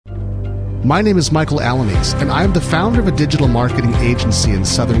My name is Michael Alanis, and I am the founder of a digital marketing agency in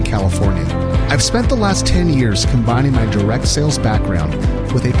Southern California. I've spent the last 10 years combining my direct sales background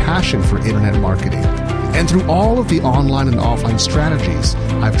with a passion for internet marketing. And through all of the online and offline strategies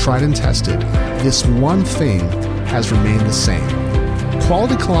I've tried and tested, this one thing has remained the same.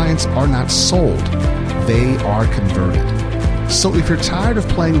 Quality clients are not sold, they are converted. So if you're tired of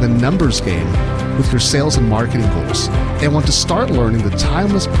playing the numbers game with your sales and marketing goals and want to start learning the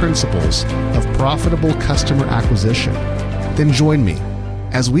timeless principles of profitable customer acquisition, then join me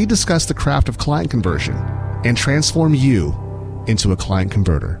as we discuss the craft of client conversion and transform you into a client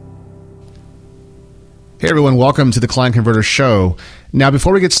converter. Hey everyone, welcome to the Client Converter Show. Now,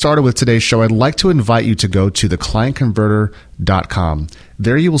 before we get started with today's show, I'd like to invite you to go to theclientconverter.com.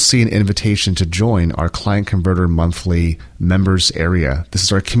 There you will see an invitation to join our Client Converter monthly members area. This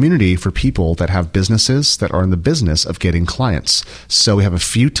is our community for people that have businesses that are in the business of getting clients. So we have a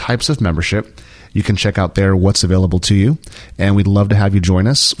few types of membership. You can check out there what's available to you, and we'd love to have you join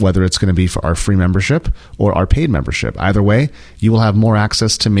us, whether it's going to be for our free membership or our paid membership. Either way, you will have more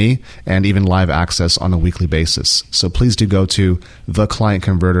access to me and even live access on a weekly basis. So please do go to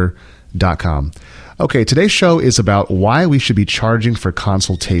theclientconverter.com. Okay, today's show is about why we should be charging for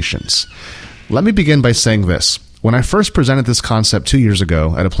consultations. Let me begin by saying this. When I first presented this concept 2 years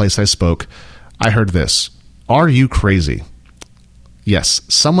ago at a place I spoke, I heard this: "Are you crazy?" Yes,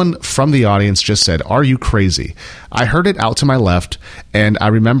 someone from the audience just said, "Are you crazy?" I heard it out to my left, and I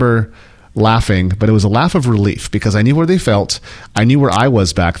remember laughing, but it was a laugh of relief because I knew where they felt. I knew where I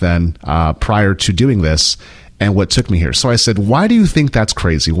was back then prior to doing this and what took me here. So I said, "Why do you think that's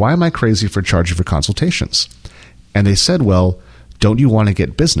crazy? Why am I crazy for charging for consultations?" And they said, "Well, don't you want to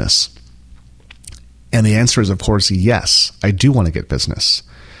get business?" And the answer is, of course, yes, I do want to get business.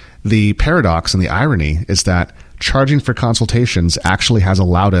 The paradox and the irony is that charging for consultations actually has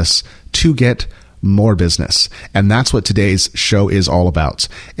allowed us to get more business. And that's what today's show is all about.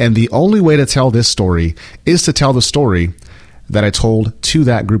 And the only way to tell this story is to tell the story that I told to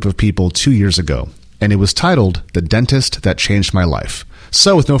that group of people 2 years ago. And it was titled "The Dentist That Changed My Life."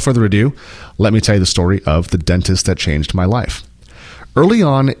 So with no further ado, let me tell you the story of the dentist that changed my life. Early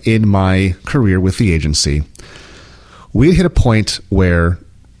on in my career with the agency, we had hit a point where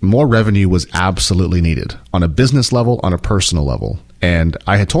more revenue was absolutely needed on a business level, on a personal level. And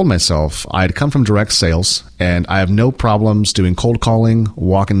I had told myself I had come from direct sales and I have no problems doing cold calling,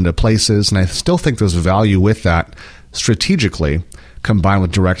 walking into places, and I still think there's value with that strategically combined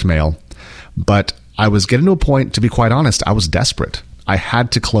with direct mail. But I was getting to a point, to be quite honest, I was desperate. I had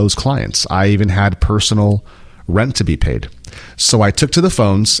to close clients. I even had personal rent to be paid. So I took to the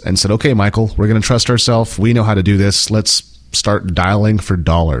phones and said, "Okay, Michael, we're going to trust ourselves. We know how to do this. Let's start dialing for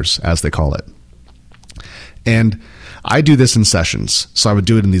dollars," as they call it. And I do this in sessions. So I would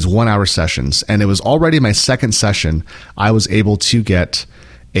do it in these 1-hour sessions. And it was already my second session. I was able to get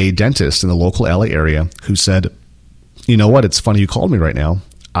a dentist in the local LA area who said, "You know what? It's funny you called me right now.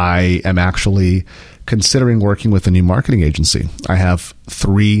 I am actually considering working with a new marketing agency. I have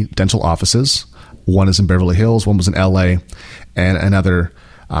 3 dental offices. One is in Beverly Hills, one was in LA, and another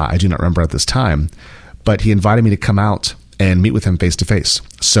I do not remember at this time. But he invited me to come out and meet with him face to face.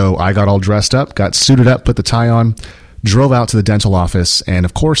 So I got all dressed up, got suited up, put the tie on, drove out to the dental office, and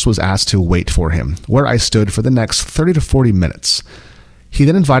of course was asked to wait for him, where I stood for the next 30 to 40 minutes. He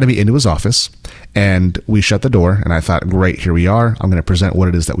then invited me into his office, and we shut the door, and I thought, great, here we are. I'm going to present what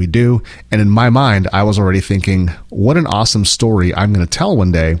it is that we do. And in my mind, I was already thinking, what an awesome story I'm going to tell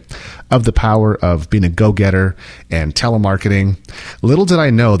one day of the power of being a go-getter and telemarketing. Little did I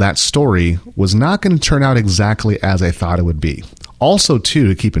know that story was not going to turn out exactly as I thought it would be. Also, too,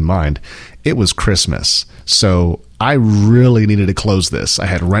 to keep in mind, it was Christmas. So I really needed to close this. I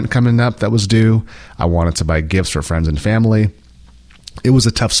had rent coming up that was due. I wanted to buy gifts for friends and family. It was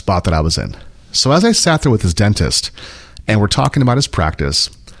a tough spot that I was in. So as I sat there with his dentist and we're talking about his practice,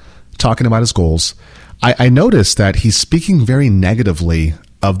 talking about his goals, I noticed that he's speaking very negatively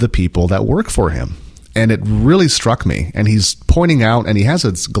of the people that work for him. And it really struck me. And he's pointing out, and he has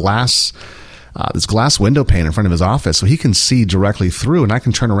this glass window pane in front of his office so he can see directly through, and I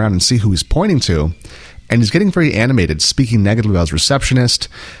can turn around and see who he's pointing to. And he's getting very animated, speaking negatively about his receptionist,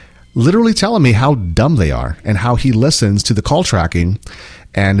 literally telling me how dumb they are and how he listens to the call tracking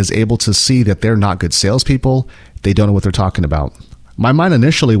and is able to see that they're not good salespeople. They don't know what they're talking about. My mind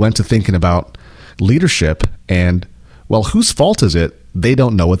initially went to thinking about leadership and, well, whose fault is it? They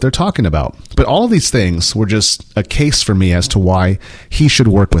don't know what they're talking about. But all of these things were just a case for me as to why he should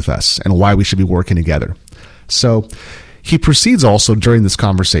work with us and why we should be working together. So he proceeds also during this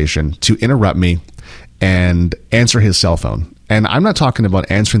conversation to interrupt me and answer his cell phone. And I'm not talking about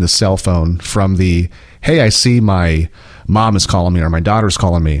answering the cell phone from the, hey, I see my mom is calling me or my daughter's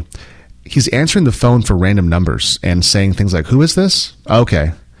calling me. He's answering the phone for random numbers and saying things like, who is this?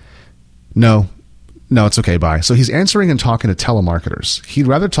 Okay. No, it's okay, bye. So he's answering and talking to telemarketers. He'd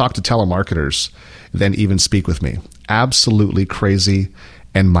rather talk to telemarketers than even speak with me. Absolutely crazy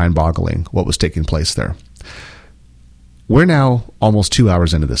and mind-boggling what was taking place there. We're now almost 2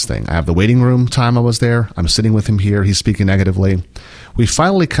 hours into this thing. I have the waiting room time I was there. I'm sitting with him here. He's speaking negatively. We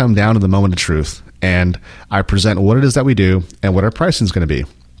finally come down to the moment of truth, and I present what it is that we do and what our pricing is going to be.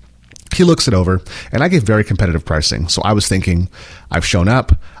 He looks it over, and I give very competitive pricing. So I was thinking, I've shown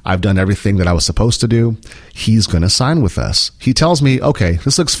up. I've done everything that I was supposed to do. He's going to sign with us. He tells me, okay,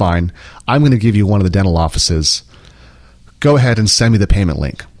 this looks fine. I'm going to give you one of the dental offices. Go ahead and send me the payment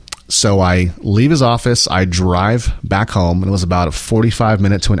link. So I leave his office. I drive back home, and it was about a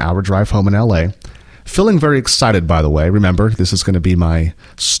 45-minute to an hour drive home in LA. Feeling very excited, by the way. Remember, this is going to be my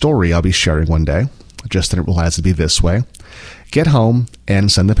story I'll be sharing one day. Just didn't realize it'd be this way. Get home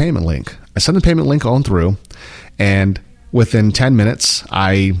and send the payment link. I send the payment link on through, and within 10 minutes,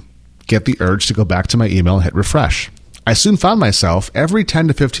 I get the urge to go back to my email and hit refresh. I soon found myself every 10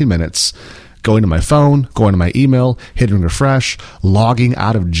 to 15 minutes going to my phone, going to my email, hitting refresh, logging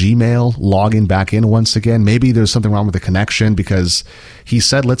out of Gmail, logging back in once again. Maybe there's something wrong with the connection because he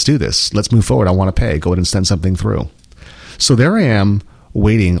said, let's do this. Let's move forward. I want to pay. Go ahead and send something through. So there I am,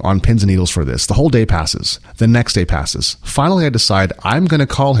 waiting on pins and needles for this. The whole day passes. The next day passes. Finally, I decide I'm going to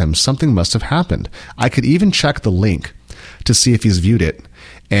call him. Something must have happened. I could even check the link to see if he's viewed it,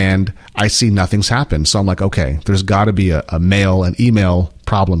 and I see nothing's happened. So I'm like, okay, there's got to be a mail and email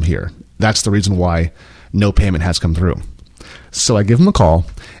problem here. That's the reason why no payment has come through. So I give him a call,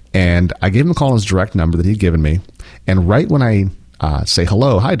 and I gave him a call on his direct number that he'd given me. And right when I say,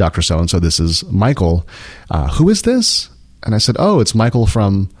 hello, hi, Dr. So-and-so, this is Michael. Who is this? And I said, oh, it's Michael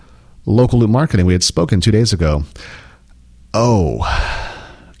from Local Loop Marketing. We had spoken 2 days ago. Oh,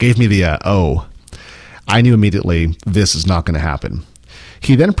 gave me the oh. I knew immediately this is not going to happen.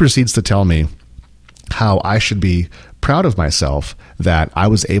 He then proceeds to tell me how I should be proud of myself that I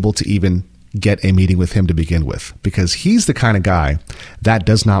was able to even get a meeting with him to begin with, because he's the kind of guy that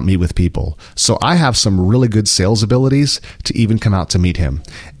does not meet with people. So I have some really good sales abilities to even come out to meet him.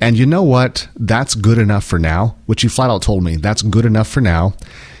 And you know what? That's good enough for now, which he flat out told me. That's good enough for now.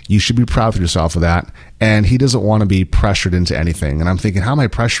 You should be proud of yourself for that. And he doesn't want to be pressured into anything. And I'm thinking, how am I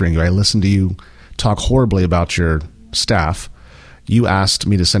pressuring you? I listened to you talk horribly about your staff. You asked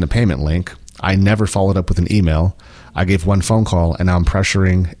me to send a payment link. I never followed up with an email. I gave one phone call, and now I'm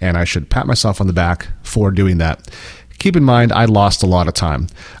pressuring, and I should pat myself on the back for doing that. Keep in mind, I lost a lot of time.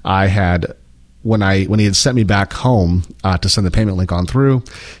 I had, when he had sent me back home to send the payment link on through,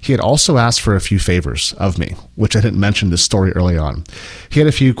 he had also asked for a few favors of me, which I didn't mention this story early on. He had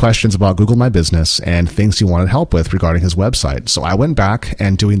a few questions about Google My Business and things he wanted help with regarding his website. So I went back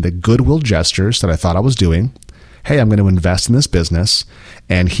and doing the goodwill gestures that I thought I was doing. Hey, I'm going to invest in this business,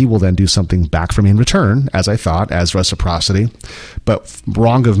 and he will then do something back for me in return, as I thought, as reciprocity. But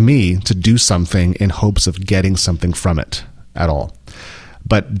wrong of me to do something in hopes of getting something from it at all.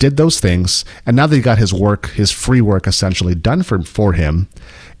 But did those things, and now that he got his work, his free work essentially done for him,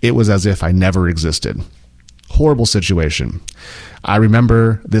 it was as if I never existed. Horrible situation. I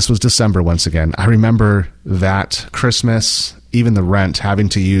remember, this was December once again, I remember that Christmas, even the rent, having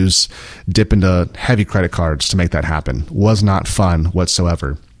to dip into heavy credit cards to make that happen was not fun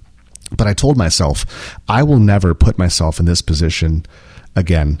whatsoever. But I told myself, I will never put myself in this position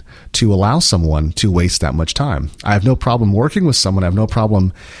again to allow someone to waste that much time. I have no problem working with someone. I have no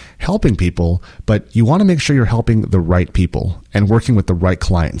problem helping people, but you want to make sure you're helping the right people and working with the right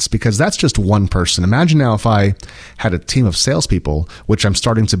clients, because that's just one person. Imagine now if I had a team of salespeople, which I'm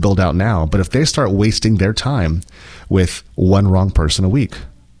starting to build out now, but if they start wasting their time with one wrong person a week,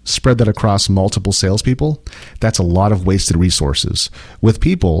 spread that across multiple salespeople, that's a lot of wasted resources with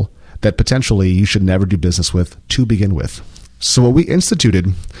people that potentially you should never do business with to begin with. So what we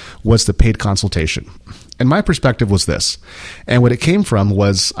instituted was the paid consultation. And my perspective was this. And what it came from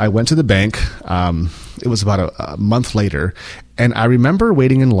was I went to the bank. It was about a month later. And I remember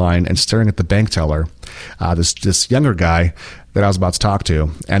waiting in line and staring at the bank teller, this younger guy that I was about to talk to.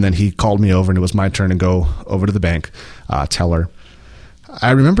 And then he called me over, and it was my turn to go over to the bank teller.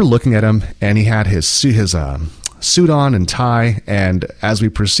 I remember looking at him, and he had his suit on and tie. And as we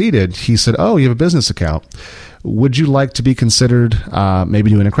proceeded, he said, oh, you have a business account. Would you like to be considered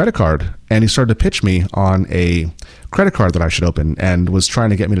maybe doing a credit card? And he started to pitch me on a credit card that I should open, and was trying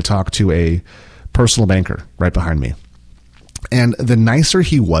to get me to talk to a personal banker right behind me. And the nicer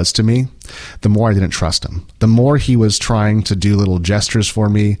he was to me, the more I didn't trust him. The more he was trying to do little gestures for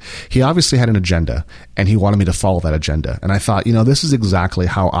me. He obviously had an agenda, and he wanted me to follow that agenda. And I thought, this is exactly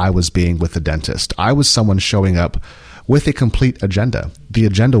how I was being with the dentist. I was someone showing up with a complete agenda. The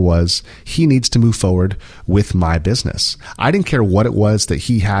agenda was he needs to move forward with my business. I didn't care what it was that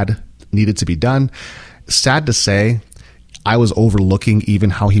he had needed to be done. Sad to say, I was overlooking even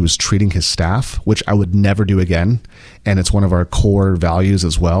how he was treating his staff, which I would never do again. And it's one of our core values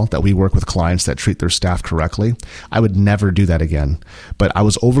as well, that we work with clients that treat their staff correctly. I would never do that again. But I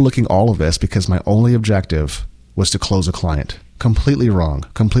was overlooking all of this because my only objective was to close a client. Completely wrong,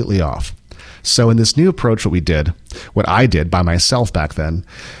 completely off. So in this new approach, what I did by myself back then,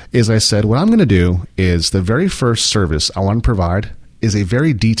 is I said, what I'm going to do is the very first service I want to provide is a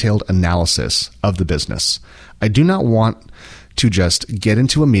very detailed analysis of the business. I do not want to just get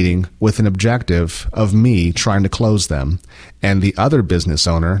into a meeting with an objective of me trying to close them, and the other business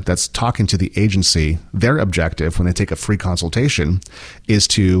owner that's talking to the agency, their objective when they take a free consultation is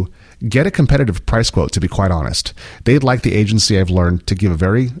to get a competitive price quote, to be quite honest. They'd like the agency, I've learned, to give a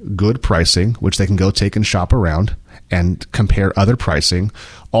very good pricing, which they can go take and shop around and compare other pricing,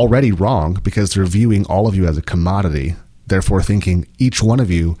 already wrong because they're viewing all of you as a commodity, therefore thinking each one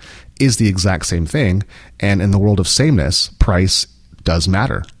of you is the exact same thing. And in the world of sameness, price does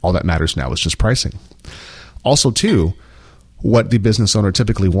matter. All that matters now is just pricing. Also, too, what the business owner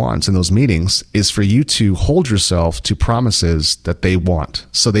typically wants in those meetings is for you to hold yourself to promises that they want.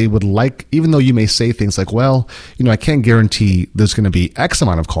 So they would like, even though you may say things like, well, I can't guarantee there's going to be X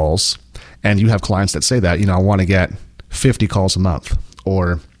amount of calls. And you have clients that say that, I want to get 50 calls a month.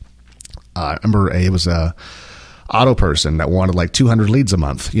 Or I remember it was a auto person that wanted like 200 leads a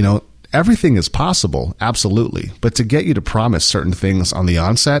month. Everything is possible, absolutely. But to get you to promise certain things on the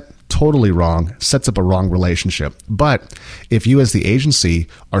onset, totally wrong, sets up a wrong relationship. But if you as the agency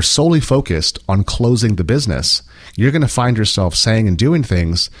are solely focused on closing the business, you're going to find yourself saying and doing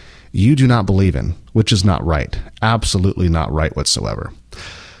things you do not believe in, which is not right. Absolutely not right whatsoever.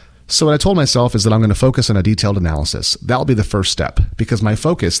 So what I told myself is that I'm going to focus on a detailed analysis. That'll be the first step, because my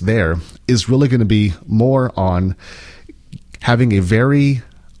focus there is really going to be more on having a very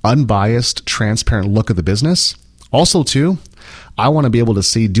unbiased, transparent look at the business. Also, too, I want to be able to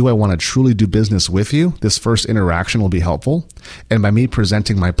see, do I want to truly do business with you? This first interaction will be helpful. And by me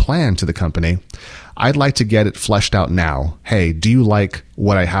presenting my plan to the company, I'd like to get it fleshed out now. Hey, do you like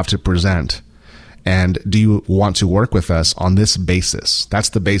what I have to present? And do you want to work with us on this basis? That's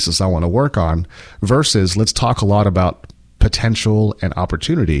the basis I want to work on, versus let's talk a lot about potential and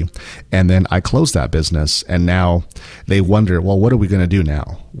opportunity. And then I close that business, and now they wonder, well, what are we going to do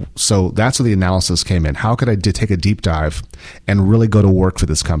now? So that's where the analysis came in. How could I take a deep dive and really go to work for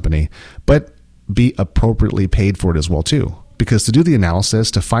this company, but be appropriately paid for it as well too? Because to do the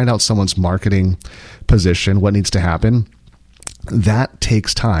analysis, to find out someone's marketing position, what needs to happen, that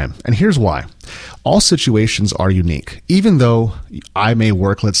takes time. And here's why. All situations are unique. Even though I may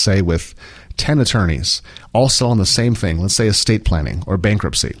work, let's say, with 10 attorneys, all selling the same thing, let's say estate planning or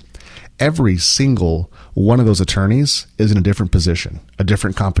bankruptcy, every single one of those attorneys is in a different position, a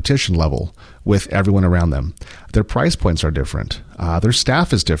different competition level with everyone around them. Their price points are different. Their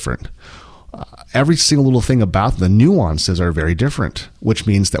staff is different. Every single little thing about the nuances are very different, which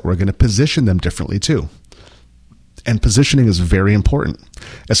means that we're going to position them differently too. And positioning is very important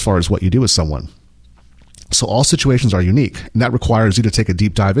as far as what you do with someone. So all situations are unique, and that requires you to take a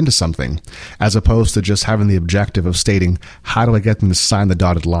deep dive into something, as opposed to just having the objective of stating, how do I get them to sign the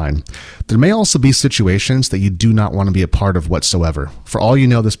dotted line? There may also be situations that you do not want to be a part of whatsoever. For all you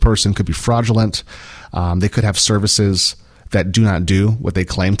know, this person could be fraudulent. They could have services that do not do what they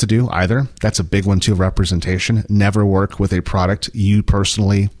claim to do either. That's a big one too, representation. Never work with a product you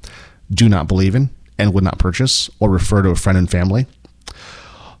personally do not believe in and would not purchase, or refer to a friend and family.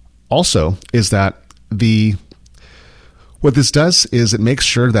 Also is that what this does is it makes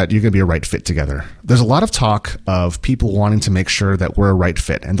sure that you're going to be a right fit together. There's a lot of talk of people wanting to make sure that we're a right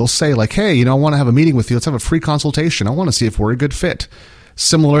fit. And they'll say like, hey, I want to have a meeting with you. Let's have a free consultation. I want to see if we're a good fit.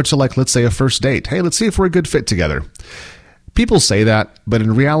 Similar to like, let's say a first date. Hey, let's see if we're a good fit together. People say that, but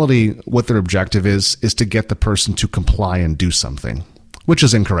in reality, what their objective is to get the person to comply and do something, which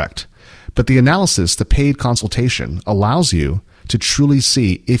is incorrect. But the analysis, the paid consultation, allows you to truly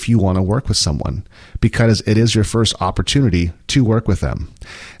see if you want to work with someone, because it is your first opportunity to work with them.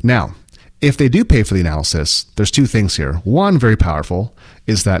 Now, if they do pay for the analysis, there's two things here. One, very powerful,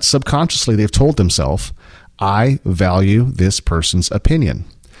 is that subconsciously they've told themselves, I value this person's opinion.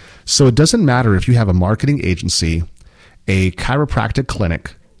 So it doesn't matter if you have a marketing agency, a chiropractic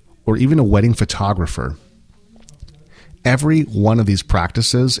clinic, or even a wedding photographer. every one of these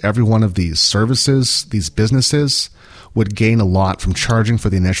practices, every one of these services, these businesses would gain a lot from charging for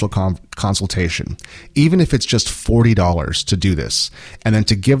the initial consultation, even if it's just $40 to do this, and then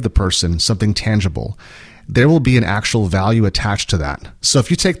to give the person something tangible. There will be an actual value attached to that. So if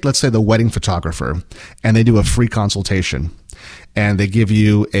you take, let's say, the wedding photographer, and they do a free consultation, and they give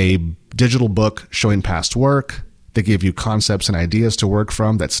you a digital book showing past work, they give you concepts and ideas to work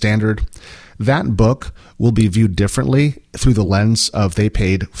from, that's standard. That book will be viewed differently through the lens of they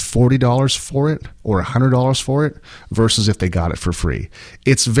paid $40 for it or $100 for it versus if they got it for free.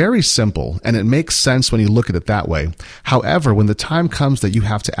 It's very simple, and it makes sense when you look at it that way. However, when the time comes that you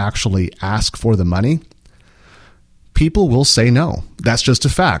have to actually ask for the money, people will say no. That's just a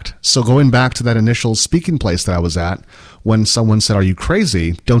fact. So going back to that initial speaking place that I was at, when someone said, "Are you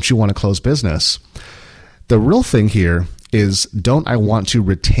crazy? Don't you want to close business?" The real thing here is, don't I want to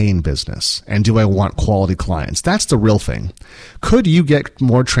retain business? And do I want quality clients? That's the real thing. Could you get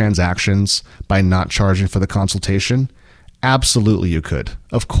more transactions by not charging for the consultation? Absolutely you could.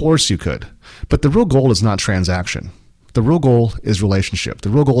 Of course you could. But the real goal is not transaction. The real goal is relationship. The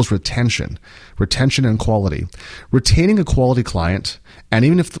real goal is retention and quality. Retaining a quality client, and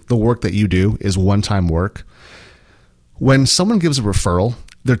even if the work that you do is one-time work, when someone gives a referral,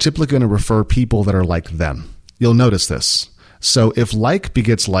 they're typically going to refer people that are like them. You'll notice this. So if like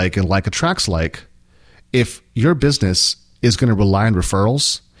begets like and like attracts like, if your business is going to rely on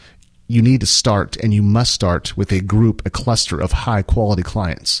referrals, you need to start, and you must start with a group, a cluster of high quality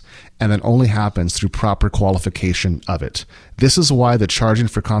clients. And that only happens through proper qualification of it. This is why the charging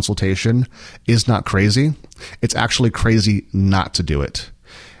for consultation is not crazy. It's actually crazy not to do it.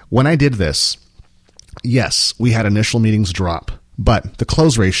 When I did this, yes, we had initial meetings drop, but the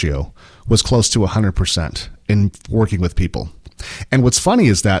close ratio was close to 100% in working with people. And what's funny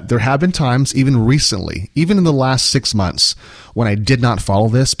is that there have been times, even recently, even in the last 6 months, when I did not follow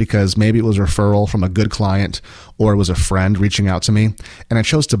this because maybe it was a referral from a good client or it was a friend reaching out to me, and I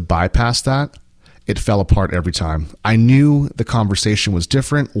chose to bypass that. It fell apart every time. I knew the conversation was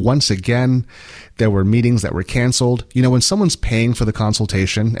different. Once again, there were meetings that were canceled. You know, when someone's paying for the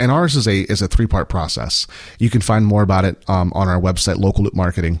consultation, and ours is a 3-part process. You can find more about it on our website, Local Loop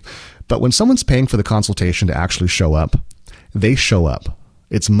Marketing. But when someone's paying for the consultation to actually show up, they show up.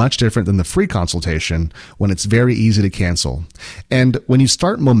 It's much different than the free consultation when it's very easy to cancel. And when you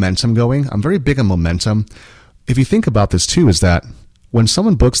start momentum going, I'm very big on momentum. If you think about this too, is that when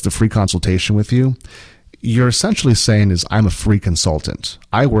someone books the free consultation with you, you're essentially saying is, I'm a free consultant.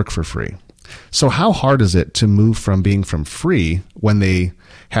 I work for free. So how hard is it to move from being from free when they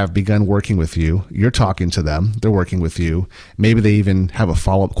have begun working with you? You're talking to them. They're working with you. Maybe they even have a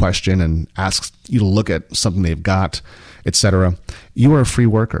follow-up question and ask you to look at something they've got, etc. You are a free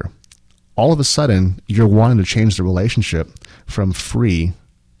worker. All of a sudden, you're wanting to change the relationship from free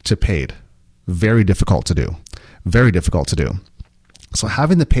to paid. Very difficult to do. Very difficult to do. So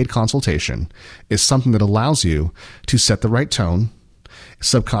having the paid consultation is something that allows you to set the right tone.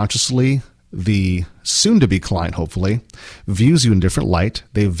 Subconsciously, the soon-to-be client, hopefully, views you in a different light.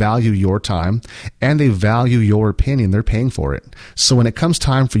 They value your time, and they value your opinion. They're paying for it. So when it comes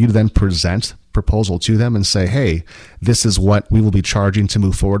time for you to then present proposal to them and say, hey, this is what we will be charging to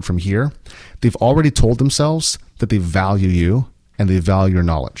move forward from here, they've already told themselves that they value you and they value your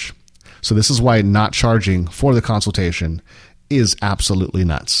knowledge. So this is why not charging for the consultation is absolutely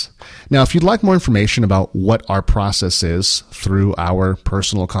nuts. Now, if you'd like more information about what our process is through our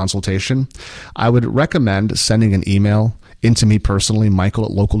personal consultation, I would recommend sending an email into me personally, Michael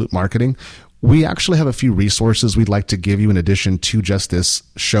at Local Loop Marketing. We actually have a few resources we'd like to give you in addition to just this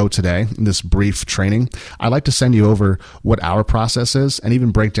show today, this brief training. I'd like to send you over what our process is and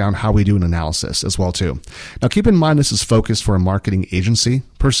even break down how we do an analysis as well too. Now, keep in mind this is focused for a marketing agency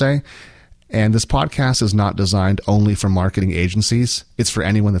per se. And this podcast is not designed only for marketing agencies. It's for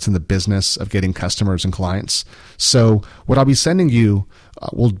anyone that's in the business of getting customers and clients. So what I'll be sending you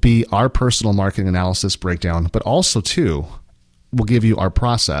will be our personal marketing analysis breakdown, but also too, we'll give you our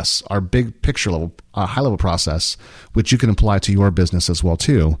process, our big picture level, high level process, which you can apply to your business as well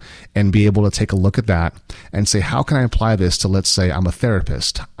too, and be able to take a look at that and say, how can I apply this to, let's say I'm a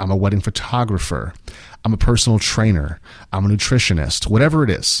therapist, I'm a wedding photographer, I'm a personal trainer, I'm a nutritionist, whatever it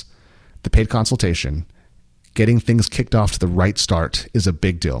is. The paid consultation, getting things kicked off to the right start is a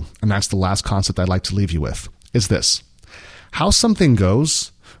big deal. And that's the last concept I'd like to leave you with, is this. How something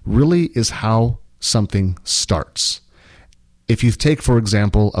goes really is how something starts. If you take, for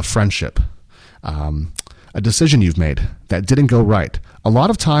example, a friendship, a decision you've made that didn't go right, a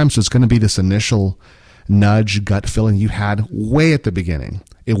lot of times there's going to be this initial nudge, gut feeling you had way at the beginning.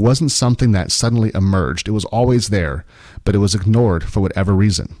 It wasn't something that suddenly emerged. It was always there, but it was ignored for whatever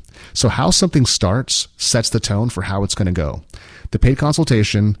reason. So how something starts sets the tone for how it's going to go. The paid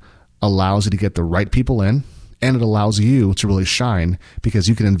consultation allows you to get the right people in, and it allows you to really shine because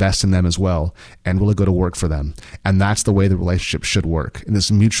you can invest in them as well and really go to work for them. And that's the way the relationship should work, in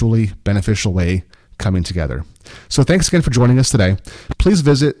this mutually beneficial way coming together. So thanks again for joining us today. Please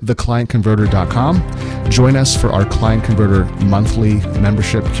visit theclientconverter.com. Join us for our Client Converter monthly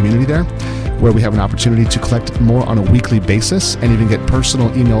membership community there, where we have an opportunity to collect more on a weekly basis and even get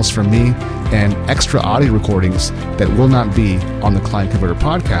personal emails from me and extra audio recordings that will not be on the Client Converter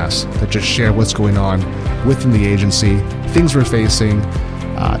podcast that just share what's going on within the agency, things we're facing,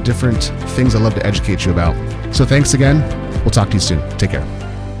 different things I'd love to educate you about. So thanks again. We'll talk to you soon. Take care.